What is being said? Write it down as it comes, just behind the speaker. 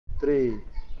3,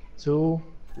 2,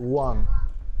 1.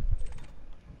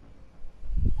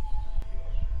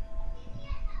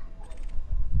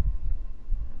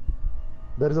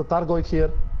 There is a Targoid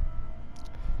here.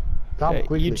 Come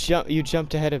quickly. You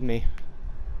jumped ahead of me.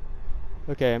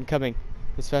 Okay, I'm coming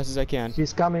as fast as I can.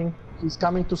 He's coming. He's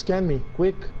coming to scan me.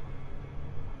 Quick.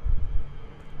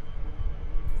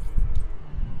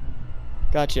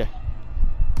 Gotcha.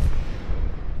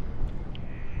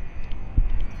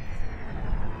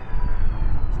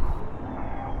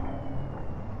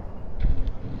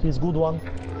 He's good one.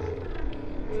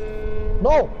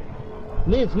 No!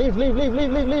 Leave, leave, leave, leave,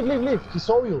 leave, leave, leave, leave, leave. He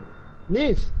saw you.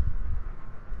 Leave.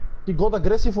 He got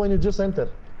aggressive when you just entered.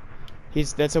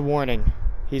 That's a warning.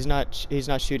 He's not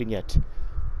shooting yet.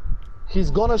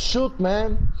 He's gonna shoot,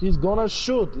 man. He's gonna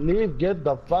shoot. Leave, get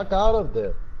the fuck out of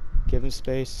there. Give him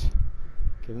space.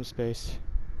 Give him space.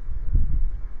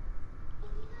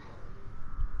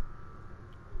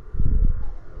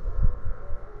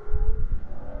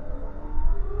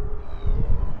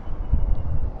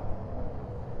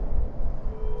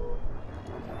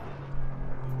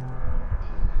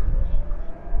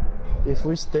 If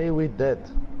we stay, we dead.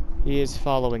 He is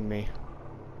following me.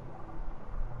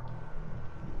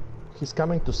 He's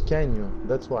coming to scan you,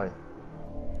 that's why.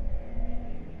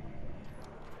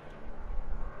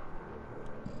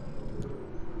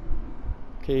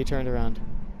 Okay, he turned around.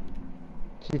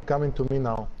 He's coming to me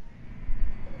now.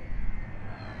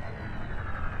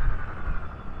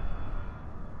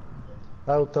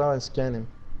 I will try and scan him.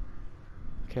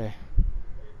 Okay.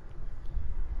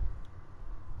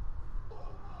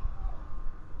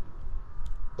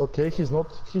 Okay, he's not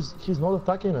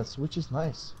attacking us, which is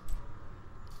nice.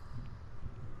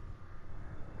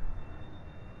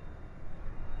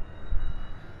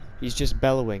 He's just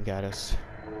bellowing at us.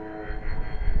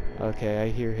 Okay, I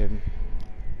hear him.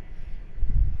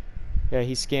 Yeah,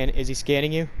 is he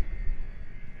scanning you?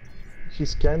 He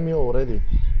scanned me already.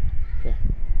 Okay.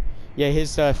 Yeah,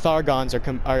 his Thargons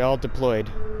are all deployed.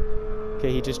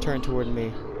 Okay, he just turned toward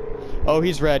me. Oh,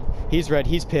 he's red. He's red.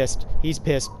 He's pissed. He's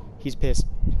pissed. He's pissed.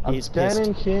 I'm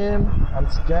scanning him. I'm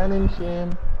scanning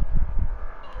him.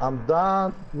 I'm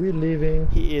done. We're leaving.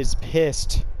 He is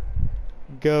pissed.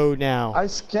 Go now. I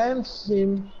scanned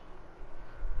him.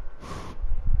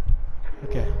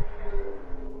 Okay.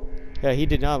 Yeah, he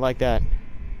did not like that.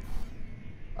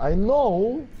 I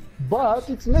know, but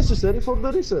it's necessary for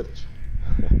the research.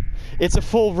 It's a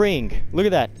full ring. Look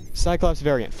at that. Cyclops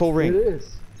variant. Full ring. It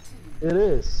is. It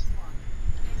is.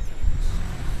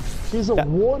 He's a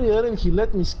warrior and he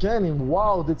let me scan him.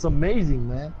 Wow, that's amazing,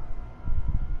 man.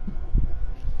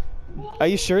 Are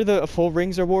you sure the full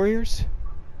rings are warriors?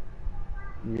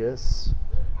 Yes.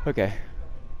 Okay.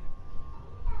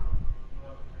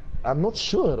 I'm not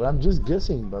sure. I'm just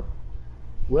guessing, but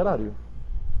where are you?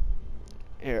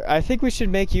 Here, I think we should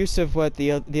make use of what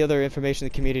the other information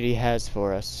the community has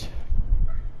for us.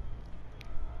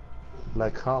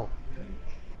 Like how?